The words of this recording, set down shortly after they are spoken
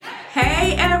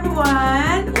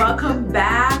everyone. Welcome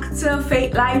back to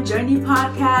Faith Life Journey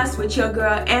Podcast with your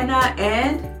girl Anna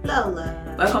and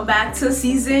Lola. Welcome back to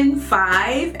season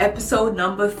 5, episode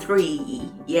number 3.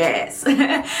 Yes.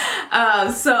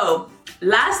 So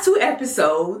last 2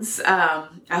 episodes, I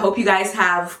hope you guys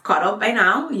have caught up by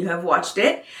now. You have watched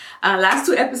it. Last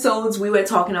 2 episodes, we were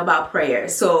talking about prayer.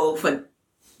 So for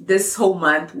this whole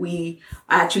month, we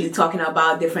are actually talking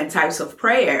about different types of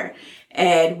prayer.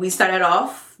 And we started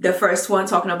off the first one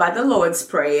talking about the Lord's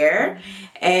Prayer.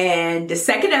 And the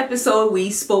second episode,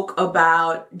 we spoke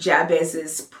about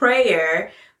Jabez's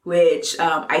prayer, which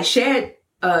I shared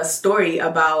a story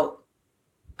about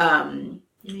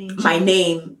my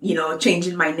name,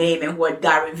 changing my name and what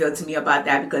God revealed to me about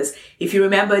that. Because if you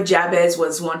remember, Jabez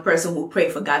was one person who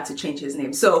prayed for God to change his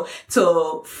name. So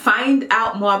to find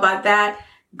out more about that,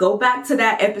 go back to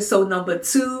that episode number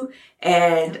 2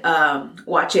 and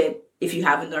watch it if you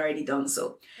haven't already done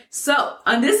so. So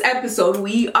on this episode,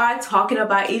 we are talking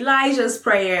about Elijah's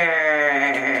prayer.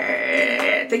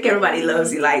 I think everybody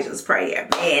loves Elijah's prayer,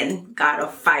 man, God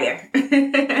of fire.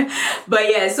 But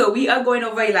yeah, so we are going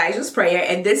over Elijah's prayer,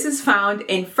 and this is found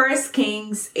in 1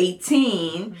 Kings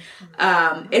 18.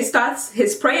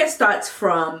 His prayer starts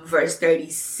from verse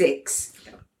 36.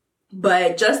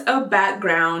 But just a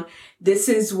background, this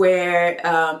is where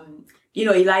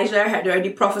Elijah had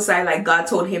already prophesied, like God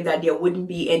told him that there wouldn't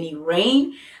be any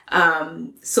rain.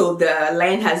 So the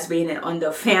land has been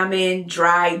under famine,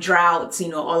 droughts,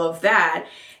 all of that.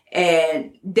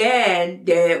 And then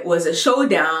there was a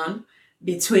showdown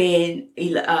between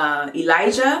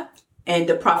Elijah and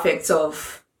the prophets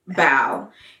of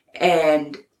Baal.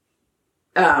 And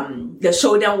the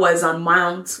showdown was on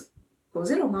was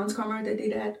it on Mount Carmel that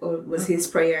did that? Or was his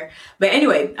prayer? But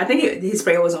anyway, I think his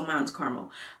prayer was on Mount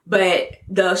Carmel. But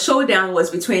the showdown was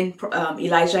between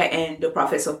Elijah and the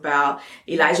prophets of Baal.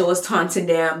 Elijah was taunting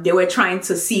them. They were trying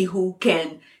to see who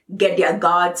can get their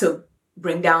God to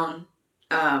bring down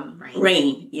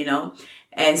rain,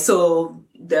 And so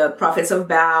the prophets of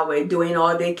Baal were doing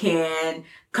all they can,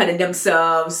 cutting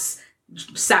themselves,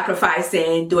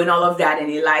 sacrificing, doing all of that, and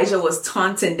Elijah was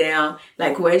taunting them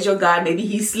like, where's your God? Maybe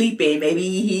he's sleeping,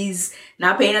 maybe he's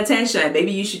not paying attention,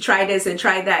 maybe you should try this and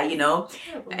try that,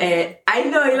 Terrible. And I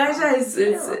know Elijah is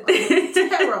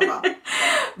terrible.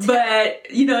 But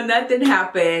nothing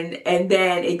happened, and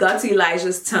then it got to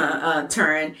Elijah's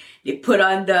turn. They put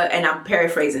on and I'm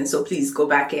paraphrasing, so please go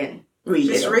back and read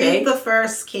it. Read the 1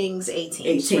 Kings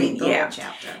 18 the whole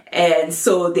chapter. And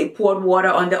so they poured water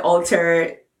on the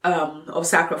altar of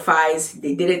sacrifice.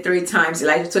 They did it 3 times.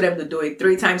 Elijah told them to do it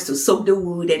 3 times to soak the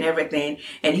wood and everything.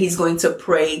 And he's going to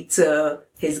pray to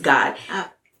his God.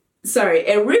 Sorry.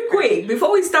 And real quick,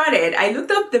 before we started, I looked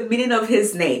up the meaning of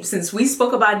his name, since we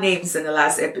spoke about names in the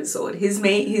last episode. His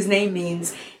name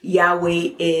means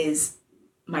Yahweh is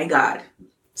my God.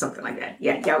 Something like that.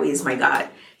 Yeah, Yahweh is my God.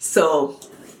 So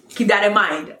keep that in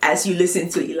mind as you listen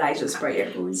to Elijah's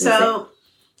prayer. So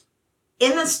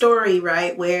in the story,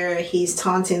 right, where he's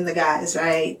taunting the guys,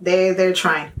 right, they're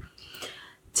trying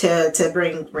to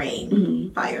bring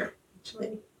rain, fire,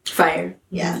 actually. Fire.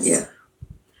 Yes. Yeah.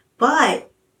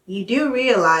 But you do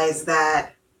realize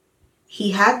that he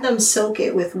had them soak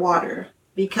it with water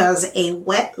because a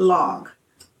wet log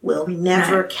will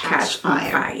never catch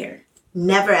fire.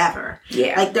 Never, ever.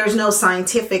 Yeah. Like, there's no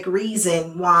scientific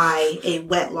reason why a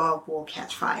wet log will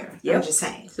catch fire. Yep. I'm just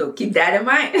saying. So keep that in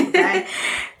mind. Okay?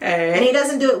 And he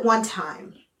doesn't do it 1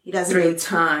 time. He does it 3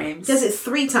 times. He does it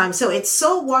 3 times. So it's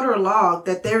so waterlogged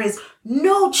that there is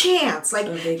no chance. Like,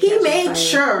 he made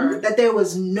sure that there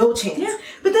was no chance. Yeah.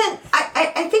 But then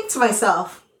I think to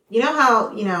myself, you know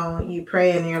how, you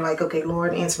pray and you're like, okay,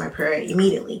 Lord, answer my prayer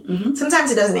immediately. Mm-hmm.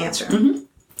 Sometimes it doesn't answer. Mm-hmm.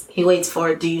 He waits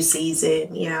for due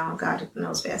season, God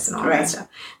knows best and all that stuff.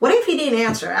 What if he didn't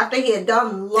answer after he had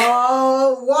done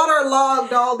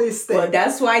waterlogged all these things? Well,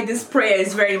 that's why this prayer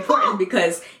is very important,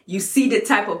 because you see the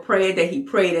type of prayer that he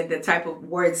prayed and the type of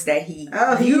words that he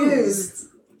used.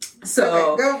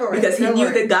 So, okay, go for it. Because he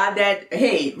knew the God that,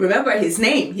 hey, remember his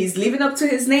name. He's living up to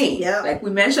his name. Yep. Like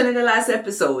we mentioned in the last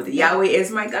episode, Yahweh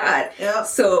is my God. Yep.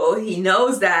 So he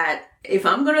knows that if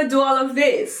I'm going to do all of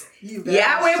this,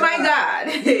 Yahweh, my God,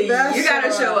 you got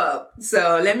to show up.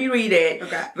 So let me read it.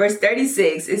 Okay. Verse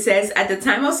 36, it says, at the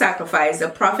time of sacrifice, the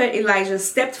prophet Elijah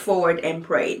stepped forward and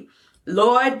prayed,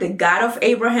 Lord, the God of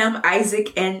Abraham,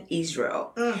 Isaac, and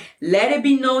Israel, let it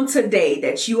be known today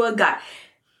that you are God.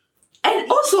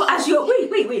 And also, as you're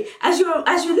as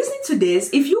you're listening to this,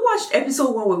 if you watched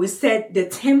episode 1 where we said the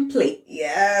template,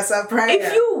 yes, I'm praying.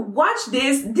 If you watch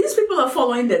this, these people are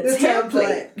following the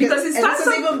template because it starts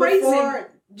off praising.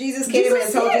 Jesus came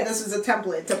and told you this was a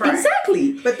template to pray.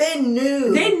 Exactly. But they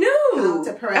knew how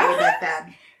to pray back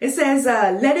then. It says,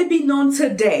 let it be known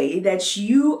today that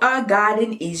you are God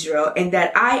in Israel and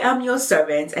that I am your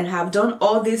servant and have done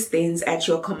all these things at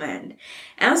your command.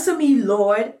 Answer me,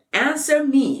 Lord, answer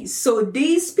me. So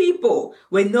these people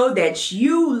will know that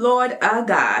you, Lord, are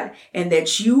God and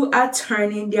that you are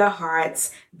turning their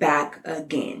hearts back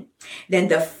again. Then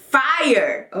the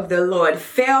fire of the Lord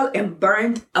fell and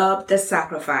burned up the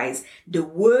sacrifice, the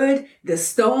wood, the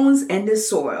stones, and the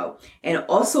soil, and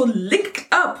also licked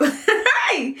up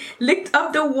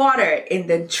the water in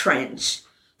the trench.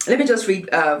 Let me just read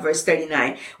verse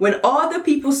 39. When all the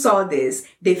people saw this,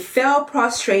 they fell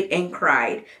prostrate and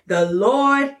cried, "The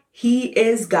Lord, He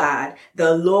is God.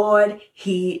 The Lord,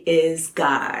 He is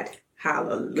God."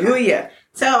 Hallelujah. Okay.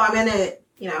 So I'm going to,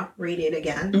 read it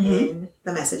again in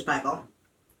the Message Bible.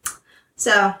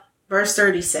 So verse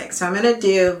 36. So I'm going to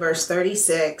do verse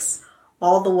 36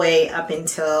 all the way up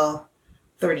until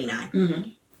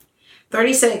 39.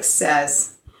 36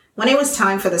 says, when it was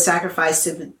time for the sacrifice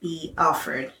to be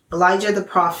offered, Elijah the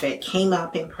prophet came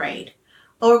up and prayed,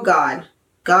 "O God,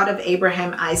 God of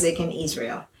Abraham, Isaac, and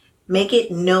Israel, make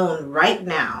it known right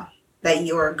now that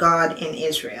you are God in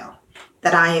Israel,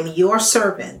 that I am your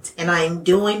servant, and I am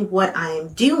doing what I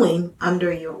am doing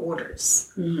under your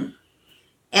orders.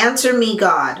 Answer me,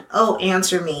 God,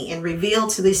 answer me, and reveal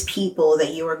to this people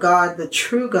that you are God, the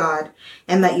true God,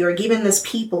 and that you are giving this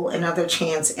people another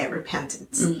chance at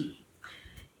repentance."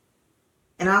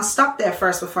 And I'll stop there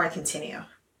first before I continue.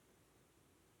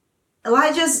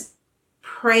 Elijah's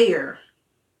prayer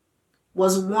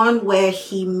was one where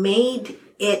he made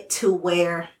it to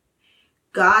where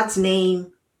God's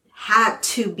name had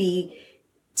to be,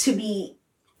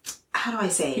 how do I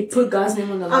say it? He put God's name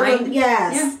on the line.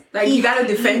 Yes. Yeah. Like, you got to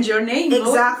defend your name.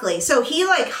 Exactly. Lord. So he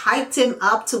hyped him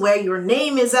up to where your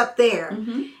name is up there.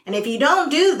 And if you don't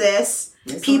do this,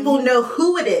 people know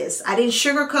who it is. I didn't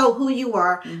sugarcoat who you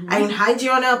are. I didn't hide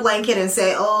you under a blanket and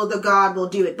say, the God will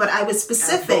do it. But I was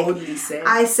specific.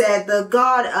 I said, the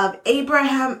God of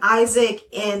Abraham, Isaac,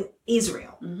 and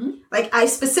Israel. I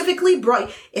specifically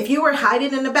brought, if you were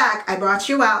hiding in the back, I brought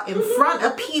you out in front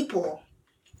of people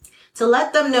to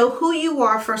let them know who you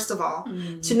are, first of all,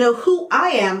 to know who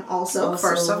I am also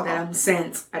first of all. That I'm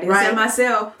sent. I didn't send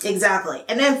myself. Exactly.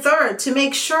 And then third, to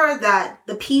make sure that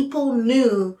the people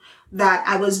knew that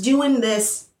I was doing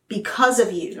this because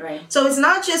of you. Right. So it's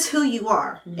not just who you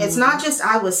are. It's not just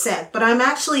I was sent, but I'm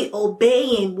actually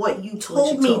obeying what you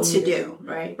told me to do.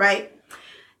 Right. Right.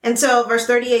 And so verse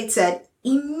 38 said,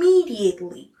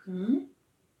 immediately,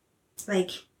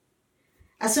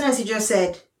 as soon as he just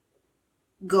said,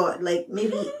 God,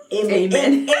 maybe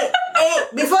amen.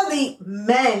 Before the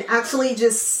men actually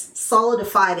just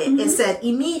solidified it, it said,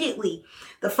 immediately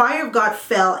the fire of God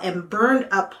fell and burned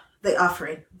up the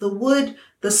offering, the wood,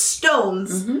 the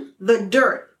stones, the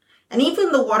dirt, and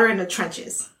even the water in the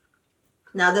trenches.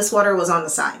 Now, this water was on the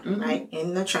side, right?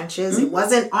 In the trenches. It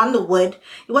wasn't on the wood.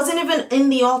 It wasn't even in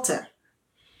the altar.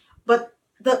 But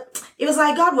it was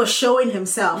like God was showing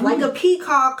himself, like a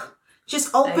peacock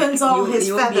just opens all his feathers.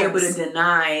 You won't be able to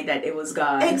deny that it was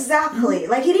God. Exactly.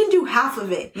 He didn't do half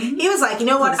of it. He was like, you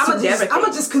know what? I'm gonna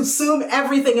just consume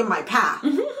everything in my path.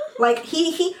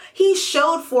 He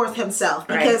showed forth himself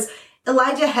because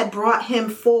Elijah had brought him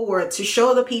forward to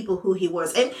show the people who he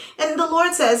was. And the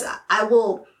Lord says, I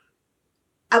will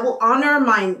honor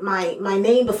my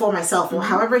name before myself, or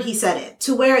however he said it,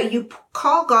 to where you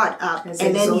call God up and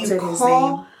then you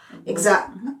call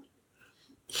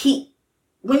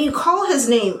when you call his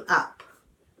name up,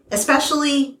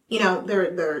 especially,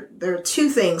 there are two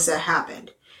things that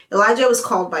happened. Elijah was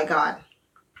called by God,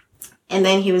 and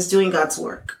then he was doing God's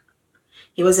work.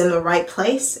 He was in the right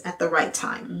place at the right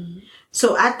time.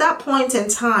 So at that point in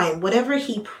time, whatever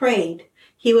he prayed,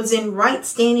 he was in right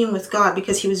standing with God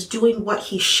because he was doing what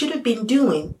he should have been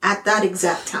doing at that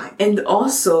exact time. And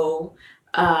also,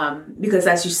 because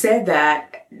as you said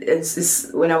that,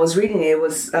 when I was reading it, it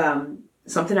was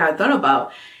something I thought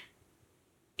about.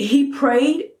 He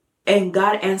prayed and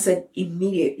God answered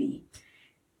immediately.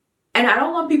 And I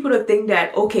don't want people to think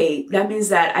that, okay, that means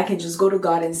that I can just go to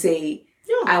God and say,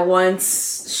 I want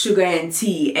sugar and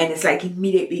tea, and it's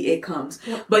immediately it comes.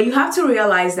 But you have to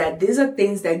realize that these are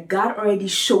things that God already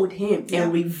showed him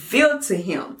and revealed to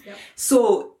him.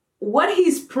 So what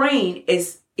he's praying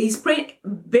is, he's praying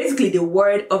basically the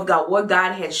word of God, what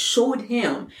God has showed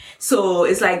him. So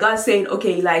it's like God saying,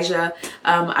 okay, Elijah,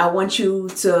 I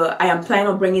am planning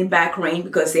on bringing back rain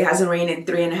because it hasn't rained in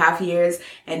 3.5 years.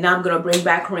 And now I'm going to bring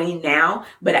back rain now.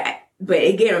 But But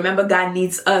again, remember, God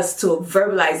needs us to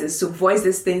verbalize this, to voice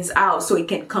these things out so it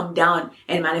can come down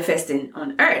and manifest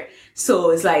on earth. So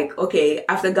it's like, okay,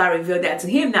 after God revealed that to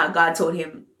him, now God told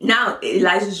him, now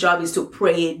Elijah's job is to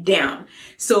pray it down.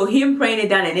 So him praying it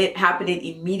down and it happening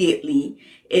immediately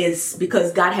is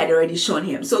because God had already shown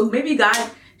him. So maybe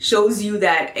God shows you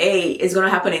that, hey, it's going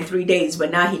to happen in 3 days,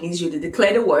 but now he needs you to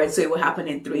declare the word so it will happen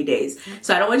in 3 days.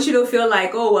 So I don't want you to feel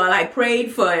like, oh, well, I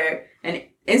prayed for an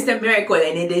instant miracle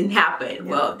and it didn't happen.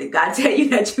 Yeah. Well, did God tell you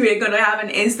that you were going to have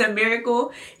an instant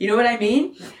miracle? You know what I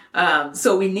mean? Yeah.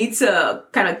 So we need to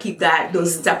kind of keep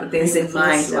those type of things in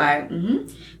mind. Right? Mm-hmm.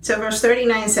 So verse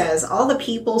 39 says, all the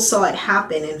people saw it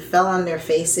happen and fell on their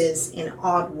faces in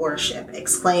awed worship,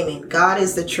 exclaiming, God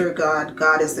is the true God.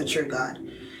 God is the true God.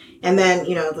 And then,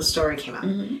 the story came out.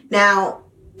 Mm-hmm. Now,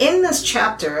 in this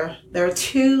chapter, there are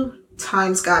 2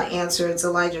 times God answered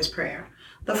Elijah's prayer.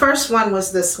 The first one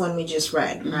was this one we just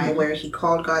read, mm-hmm. right? Where he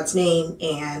called God's name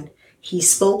and he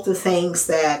spoke the things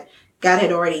that God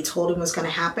had already told him was going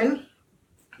to happen.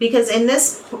 Because in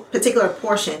this particular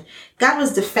portion, God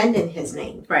was defending his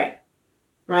name. Right.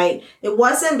 Right? It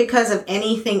wasn't because of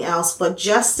anything else, but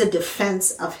just the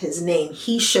defense of his name.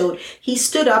 He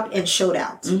stood up and showed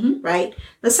out. Mm-hmm. Right?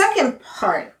 The second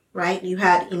part, right? You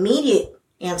had immediate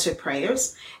answered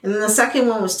prayers. And then the second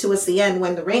one was towards the end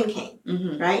when the rain came,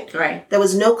 mm-hmm. right? Right. There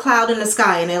was no cloud in the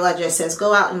sky, and Elijah says,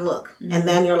 go out and look. Mm-hmm. And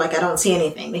then you're like, I don't see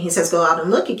anything. Then he says, go out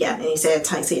and look again. And he said,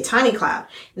 I see a tiny cloud.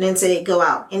 And then say, go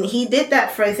out. And he did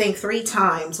that for, I think, 3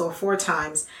 times or 4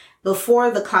 times before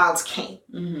the clouds came.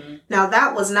 Mm-hmm. Now,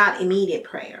 that was not immediate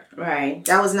prayer. Right.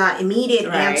 That was not immediate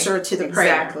answer to the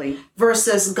prayer.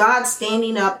 Versus God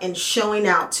standing up and showing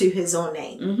out to his own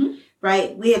name. Mm-hmm.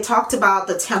 Right? We had talked about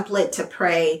the template to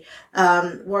pray,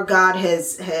 where God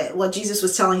what Jesus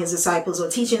was telling his disciples or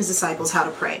teaching his disciples how to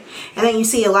pray. And then you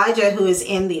see Elijah, who is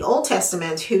in the Old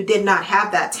Testament, who did not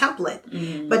have that template.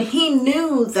 Mm-hmm. But he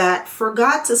knew that for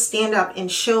God to stand up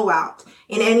and show out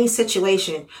in any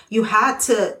situation, you had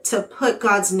to put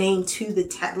God's name to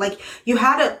the you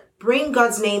had to bring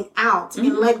God's name out, mm-hmm.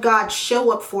 and let God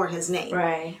show up for his name.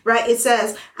 Right. Right? It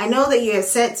says, I know that you have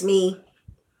said to me,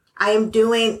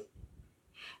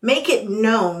 make it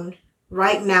known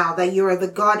right now that you are the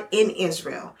God in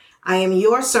Israel. I am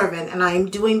your servant and I am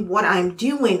doing what I'm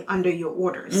doing under your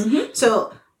orders. Mm-hmm.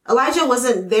 So Elijah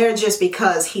wasn't there just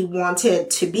because he wanted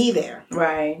to be there.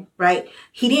 Right. Right.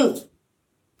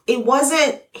 It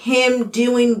wasn't him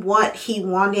doing what he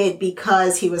wanted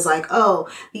because he was like, oh,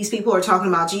 these people are talking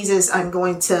about Jesus. I'm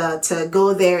going to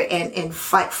go there and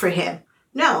fight for him.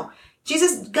 No,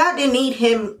 God didn't need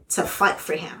him to fight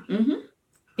for him. Mm-hmm.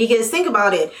 Because think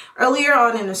about it. Earlier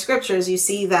on in the scriptures, you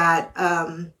see that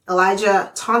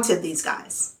Elijah taunted these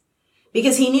guys.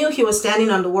 Because he knew he was standing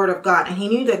on the word of God. And he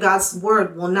knew that God's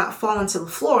word will not fall into the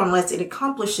floor unless it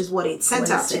accomplishes what it sent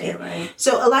out to him. Right.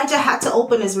 So Elijah had to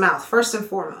open his mouth, first and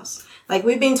foremost. Like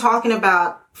we've been talking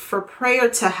about, for prayer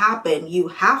to happen, you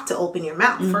have to open your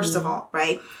mouth, mm-hmm. first of all,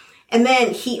 right? And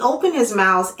then he opened his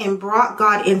mouth and brought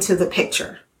God into the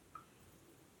picture.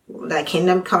 Thy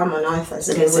kingdom come on earth as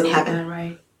it is in heaven. Done,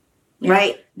 right. Yeah,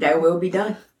 right? That will be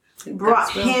done.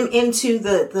 Brought him into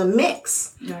the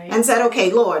mix, right. And said,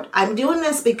 okay, Lord, I'm doing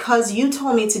this because you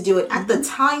told me to do it at the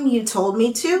time you told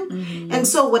me to. Mm-hmm. And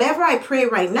so whatever I pray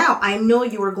right now, I know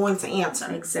you are going to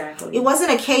answer. Exactly. It wasn't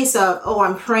a case of, oh,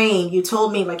 I'm praying. You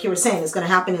told me, like you were saying, it's going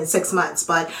to happen in 6 months.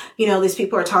 But, these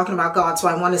people are talking about God, so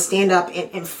I want to stand up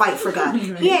and fight for God.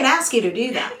 Right. He ain't asked you to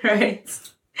do that. Right.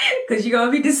 Because you're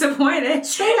going to be disappointed.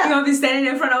 Straight up. You're going to be standing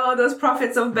in front of all those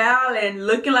prophets of Baal and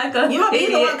looking like a You're going to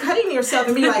be the one cutting yourself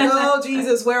and be like, oh,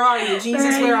 Jesus, where are you? Jesus,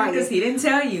 right. Where are you? Because he didn't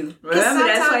tell you. Remember,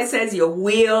 that's why it says your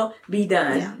will be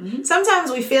done. Yeah. Mm-hmm. Sometimes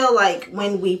we feel like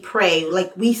when we pray,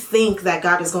 like we think that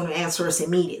God is going to answer us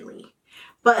immediately.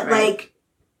 But right.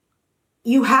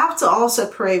 You have to also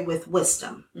pray with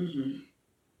wisdom. Mm-hmm.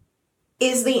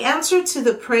 Is the answer to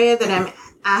the prayer that I'm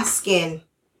asking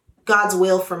God's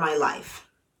will for my life?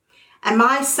 Am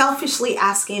I selfishly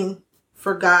asking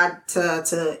for God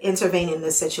to intervene in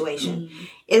this situation? Mm-hmm.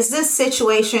 Is this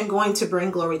situation going to bring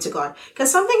glory to God?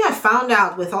 Because something I found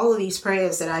out with all of these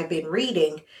prayers that I've been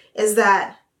reading is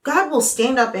that God will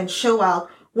stand up and show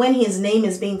out when his name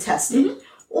is being tested, mm-hmm.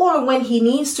 or when he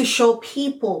needs to show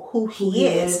people who he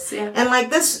is. Yeah. And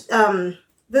like this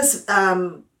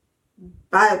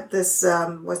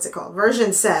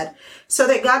version said, so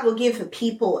that God will give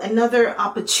people another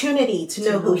opportunity to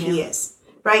know who he is,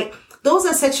 right? Those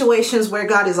are situations where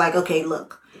God is like, okay,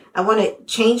 look, I want to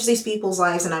change these people's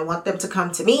lives and I want them to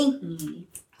come to me. Mm-hmm.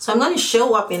 So I'm going to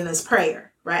show up in this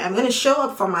prayer. right? I'm going to show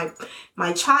up for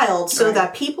my child so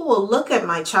that people will look at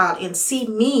my child and see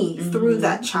me through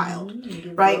that child,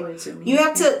 right? You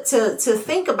have to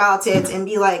think about it and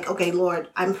be like, okay, Lord,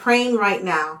 I'm praying right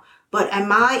now, but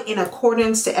am I in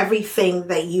accordance to everything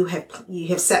that you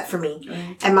have set for me?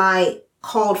 Right. Am I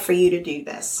called for you to do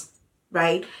this,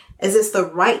 right? Is this the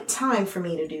right time for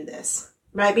me to do this,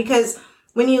 right? Because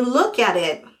when you look at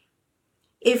it,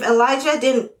 if Elijah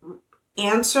didn't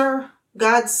answer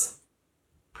God's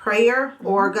prayer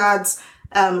or God's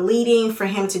leading for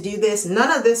him to do this,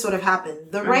 none of this would have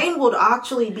happened. The rain would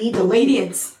actually be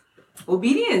delayed.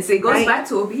 Obedience. It goes back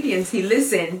to obedience. He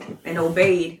listened and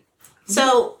obeyed.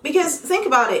 So, because think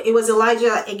about it, it was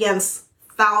Elijah against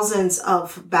thousands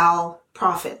of Baal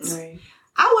prophets. Right.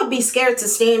 I would be scared to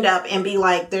stand up and be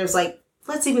like, there's like,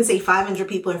 let's even say 500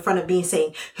 people in front of me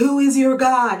saying, who is your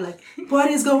God? Like, what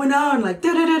is going on? Like,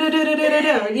 you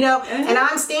know, and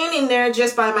I'm standing there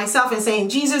just by myself and saying,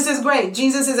 Jesus is great.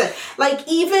 Jesus is it. Like,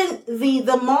 even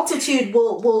the multitude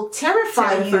will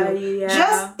terrify you. Yeah.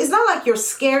 Just, it's not like you're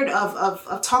scared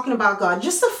of talking about God.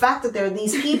 Just the fact that there are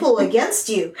these people against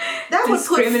you, that would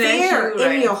put fear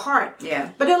in your heart.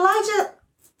 Yeah. But Elijah,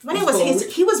 when it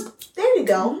was he was, there you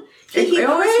go. He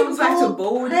always comes back to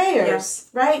bold prayers,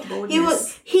 right?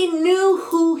 Boldness. He knew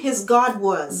who his God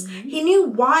was. Mm-hmm. He knew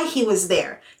why he was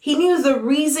there. He knew the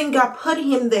reason God put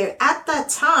him there at that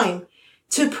time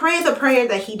to pray the prayer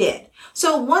that he did.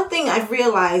 So one thing I've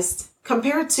realized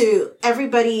compared to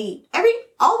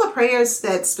all the prayers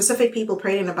that specific people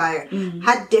prayed in the Bible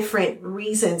had different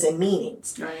reasons and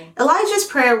meanings. Right. Elijah's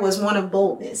prayer was one of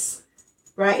boldness,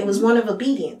 right? It was one of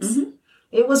obedience. Mm-hmm.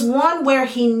 It was one where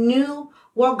he knew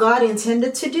what God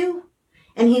intended to do,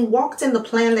 and he walked in the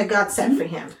plan that God set for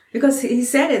him. Because he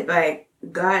said it like,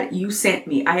 God, you sent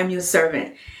me. I am your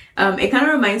servant. It kind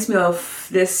of reminds me of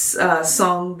this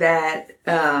song that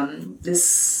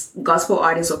this gospel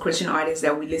artist or Christian artist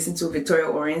that we listen to, Victoria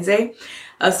Orenze,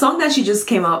 a song that she just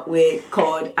came up with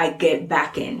called I Get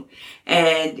Back In.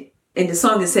 And in the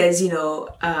song it says, you know,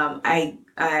 I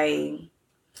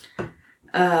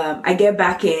get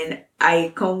back in.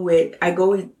 I go with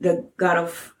the God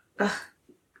of,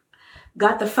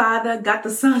 God the Father, God the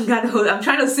Son, God the Holy. I'm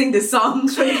trying to sing the song,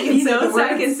 so I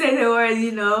can say the words,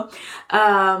 you know.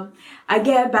 I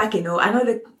get back, you know, I know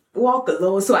the walk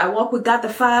alone. So I walk with God the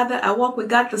Father, I walk with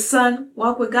God the Son,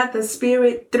 walk with God the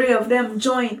Spirit. 3 of them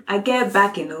join. I get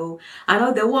back, you know. I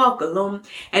know they walk alone.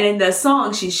 And in the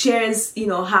song, she shares, you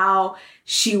know, how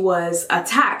she was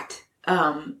attacked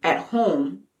at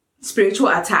home, spiritual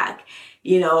attack.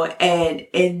 You know, and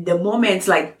in the moments,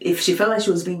 like, if she felt like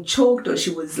she was being choked or she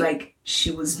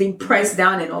was being pressed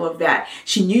down and all of that,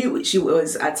 she knew she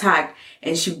was attacked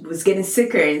and she was getting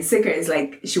sicker and sicker. It's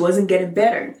like she wasn't getting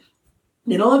better.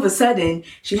 Then all of a sudden,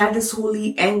 she had this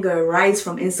holy anger rise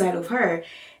from inside of her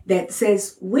that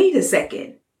says, wait a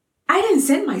second, I didn't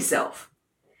send myself.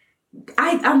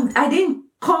 I didn't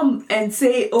come and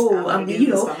say, I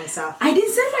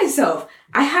didn't send myself.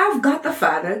 I have God the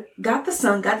Father, God the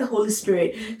Son, God the Holy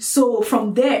Spirit. So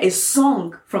from there, a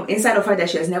song from inside of her that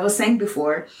she has never sang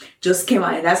before just came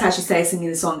out. And that's how she started singing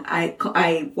the song.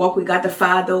 I walk with God the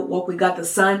Father, walk with God the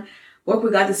Son, walk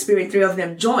with God the Spirit. 3 of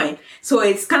them join. So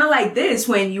it's kind of like this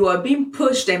when you are being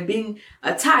pushed and being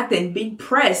attacked and being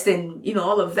pressed and, you know,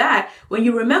 all of that. When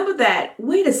you remember that,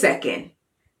 wait a second,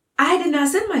 I did not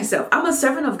send myself. I'm a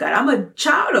servant of God. I'm a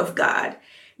child of God.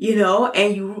 You know,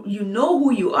 and you know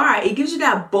who you are. It gives you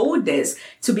that boldness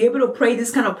to be able to pray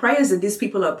this kind of prayers that these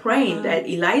people are praying, that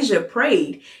Elijah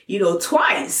prayed, you know,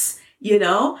 twice, you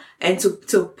know, and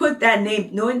to put that name,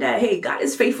 knowing that, hey, God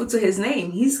is faithful to his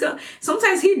name.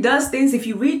 Sometimes he does things. If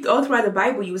you read all throughout the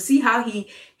Bible, you will see how he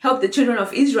helped the children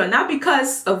of Israel, not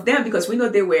because of them, because we know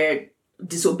they were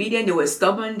disobedient, they were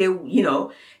stubborn,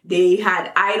 they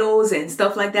had idols and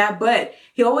stuff like that, but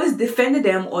he always defended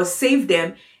them or saved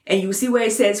them. And you see where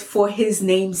it says, for his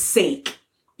name's sake.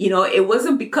 You know, it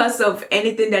wasn't because of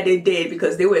anything that they did,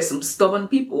 because they were some stubborn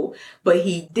people, but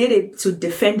he did it to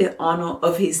defend the honor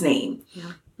of his name.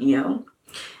 Yeah. You know?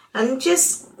 I'm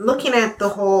just looking at the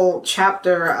whole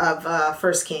chapter of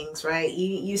First Kings, right?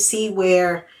 You see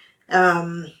where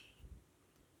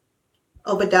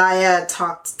Obadiah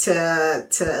talked to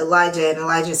Elijah, and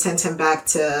Elijah sent him back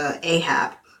to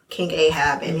King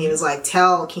Ahab, and he was like,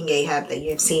 tell King Ahab that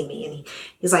you have seen me. And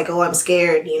he's like, oh, I'm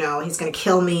scared, you know, he's going to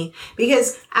kill me.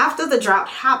 Because after the drought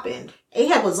happened,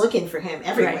 Ahab was looking for him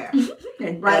everywhere.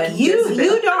 Right?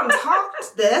 You don't talk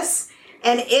this,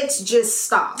 and it's just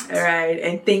stopped. Right.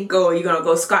 And think, oh, you're going to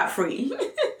go scot-free. I'm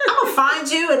going to find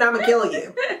you and I'm going to kill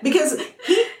you. Because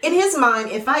in his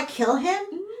mind, if I kill him,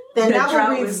 then that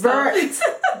will revert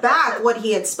brought back what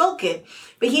he had spoken.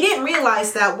 But he didn't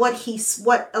realize that what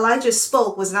Elijah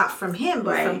spoke was not from him,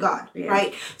 but from God,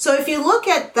 right? So if you look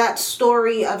at that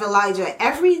story of Elijah,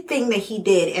 everything that he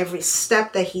did, every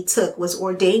step that he took was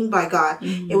ordained by God.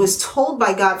 It was told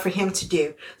by God for him to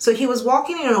do. So he was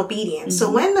walking in obedience.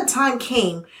 So when the time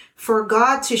came for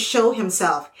God to show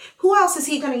himself, who else is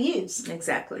he going to use?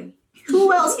 Exactly.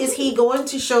 Who else is he going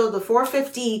to show the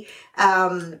 450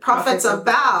 prophets of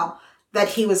Baal that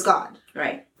he was God?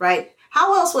 Right. Right.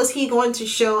 How else was he going to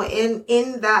show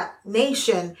in that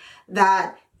nation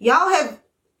that y'all have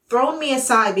thrown me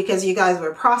aside because you guys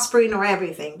were prospering or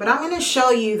everything? But I'm going to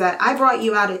show you that I brought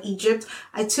you out of Egypt.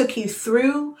 I took you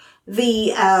through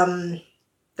the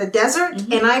desert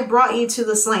and I brought you to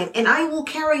this land and I will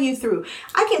carry you through.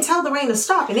 I can tell the rain to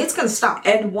stop and it's going to stop.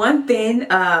 And one thing,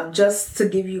 just to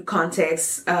give you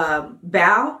context,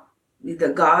 Baal,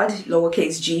 the god,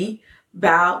 lowercase g,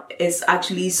 Baal is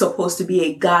actually supposed to be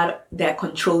a god that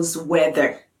controls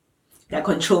weather, that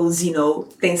controls,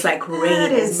 things like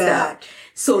rain and stuff.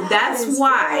 So that's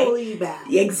why, really bad.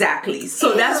 Exactly.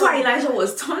 So that's why Elijah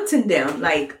was taunting them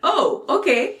like, oh,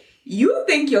 okay, you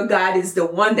think your God is the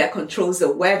one that controls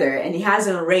the weather and he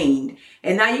hasn't rained.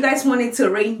 And now you guys want it to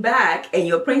rain back and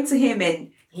you're praying to him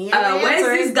and where's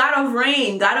this God of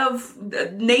rain, God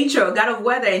of nature, God of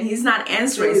weather, and he's not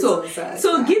answering. So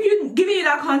giving you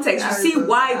that context, you see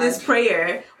why this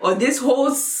prayer or this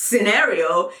whole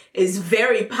scenario is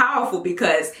very powerful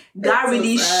because God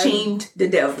really shamed the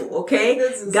devil, okay?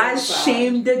 God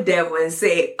shamed the devil and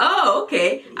say, oh,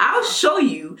 okay, I'll show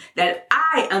you that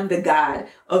I am the God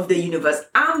of the universe.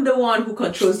 I'm the one who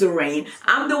controls the rain.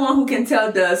 I'm the one who can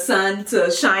tell the sun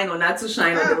to shine or not to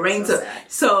shine or the rain to.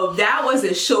 So that was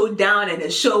a showdown and a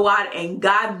show out, and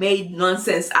God made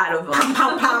nonsense out of them.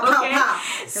 Okay?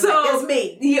 So it's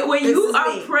me. When you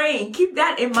are praying, keep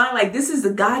that in mind. Like, this is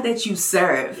the God that you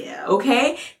serve. Yeah.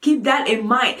 Okay? Keep that in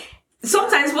mind.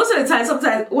 Sometimes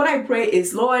what I pray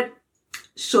is, Lord,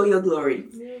 show your glory.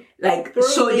 Like,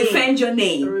 defend your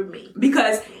name.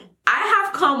 Because I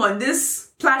have come on this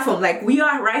platform, like we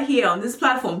are right here on this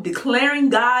platform, declaring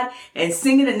God and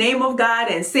singing the name of God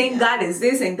and saying God is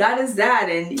this and God is that.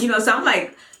 And, so I'm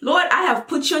like, Lord, I have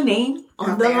put your name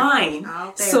on the line.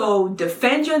 So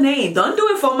defend your name. Don't do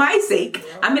it for my sake.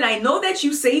 Yeah. I mean, I know that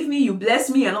you saved me, you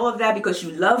blessed me and all of that because you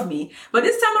love me. But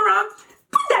this time around,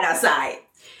 put that aside.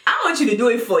 I want you to do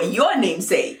it for your name's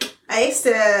sake. I used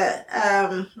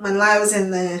to, when I was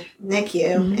in the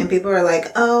NICU and people were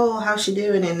like, oh, how's she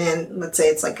doing? And then let's say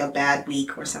it's like a bad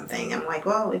week or something. I'm like,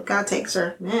 well, if God takes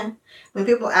her, man. When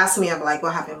people ask me, I'm like,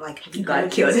 what happened? I'm like,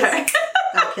 God killed her.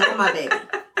 God killed my baby.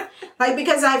 Like,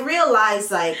 because I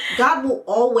realized, like, God will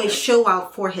always show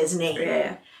out for his name.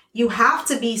 Yeah. You have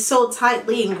to be so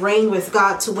tightly ingrained with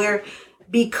God to where,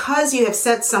 because you have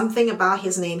said something about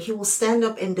his name, he will stand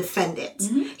up and defend it.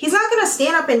 He's not going to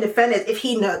stand up and defend it if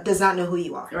he does not know who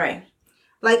you are. Right.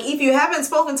 Like, if you haven't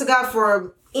spoken to God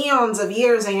for eons of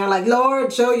years and you're like,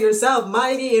 Lord, show yourself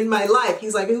mighty in my life.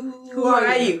 He's like, who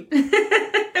are you?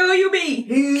 Who you be?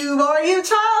 Who are you,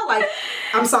 child? Like,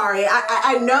 I'm sorry.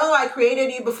 I know I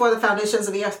created you before the foundations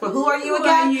of the earth, but who are you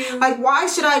again? Like, why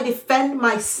should I defend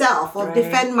myself or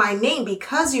defend my name?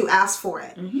 Because you asked for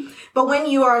it. But when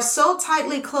you are so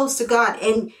tightly close to God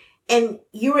and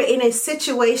you're in a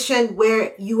situation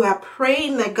where you are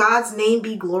praying that God's name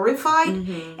be glorified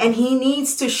and he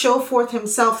needs to show forth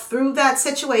himself through that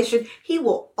situation, he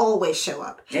will always show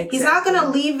up. Exactly. He's not going to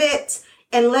leave it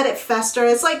and let it fester.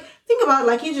 It's like, think about it,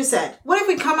 like you just said. What if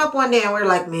we come up one day and we're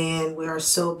like, man, we are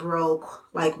so broke.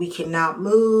 Like, we cannot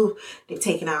move. They've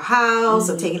taken our house.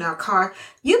 They've taken our car.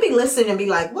 You'd be listening and be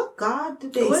like, what God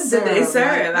did they serve? Did they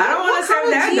serve? Like, I don't want to serve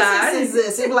that God. Jesus is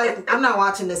this? You'd be like, I'm not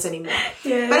watching this anymore.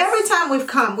 Yes. But every time we've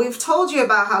come, we've told you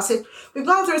about how we've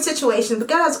gone through a situation, but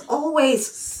God has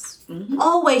always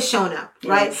shown up,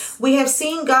 right? Yes. We have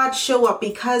seen God show up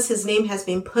because his name has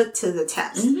been put to the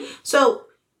test. So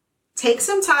take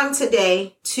some time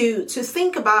today to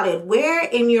think about it. Where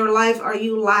in your life are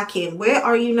you lacking? Where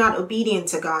are you not obedient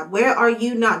to God? Where are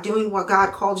you not doing what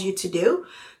God called you to do?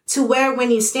 To where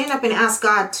when you stand up and ask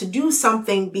God to do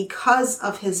something because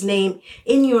of his name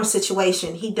in your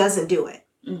situation, he doesn't do it,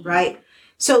 right?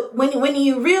 So when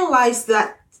you realize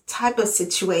that type of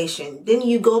situation, then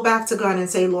you go back to God and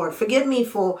say, Lord, forgive me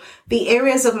for the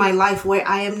areas of my life where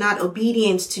I am not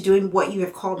obedient to doing what you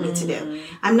have called me to do.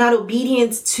 I'm not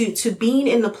obedient to being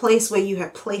in the place where you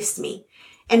have placed me.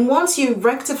 And once you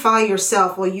rectify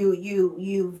yourself or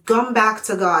you've gone back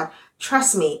to God,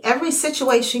 trust me, every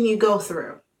situation you go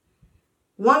through,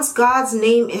 once God's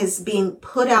name is being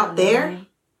put out there,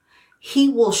 he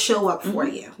will show up for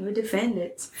you. He will defend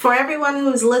it. For everyone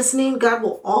who is listening, God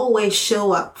will always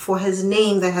show up for his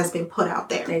name that has been put out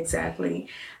there. Exactly.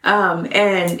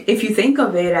 And if you think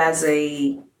of it as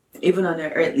even on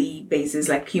an earthly basis,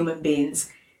 like human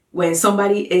beings, when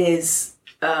somebody is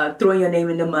throwing your name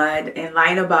in the mud and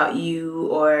lying about you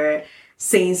or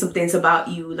saying some things about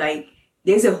you, like,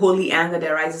 there's a holy anger that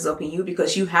rises up in you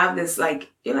because you have this,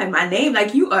 like, you're like, my name,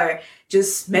 like, you are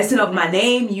just messing up my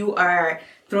name. You are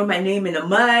throwing my name in the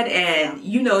mud, and,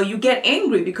 you know, you get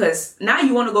angry because now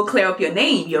you want to go clear up your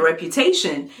name, your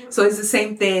reputation. So it's the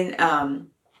same thing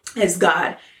as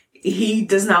God. He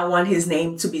does not want his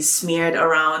name to be smeared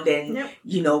around and,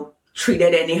 you know,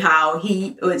 treated anyhow.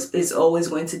 He is always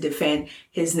going to defend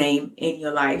his name in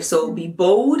your life. So be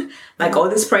bold, like all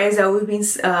these prayers that we've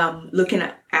been looking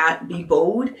at, be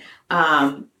bold,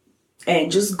 and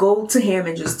just go to him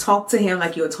and just talk to him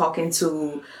like you're talking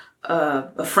to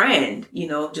a friend. You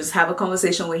know, just have a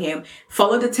conversation with him.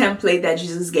 Follow the template that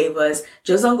Jesus gave us.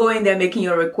 Just don't go in there making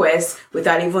your request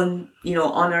without even, you know,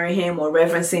 honoring him or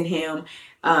reverencing him.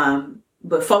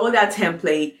 But follow that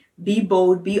template. Be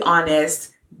bold, be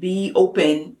honest, be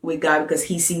open with God, because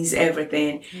he sees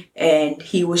everything and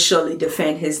he will surely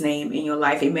defend his name in your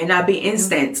life. It may not be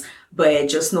instant, but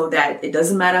just know that it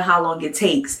doesn't matter how long it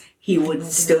takes, he would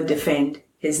still defend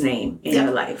his name in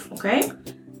your life. Okay?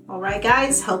 All right,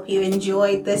 guys. Hope you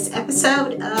enjoyed this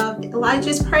episode of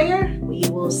Elijah's Prayer. We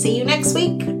will see you next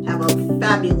week. Have a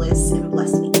fabulous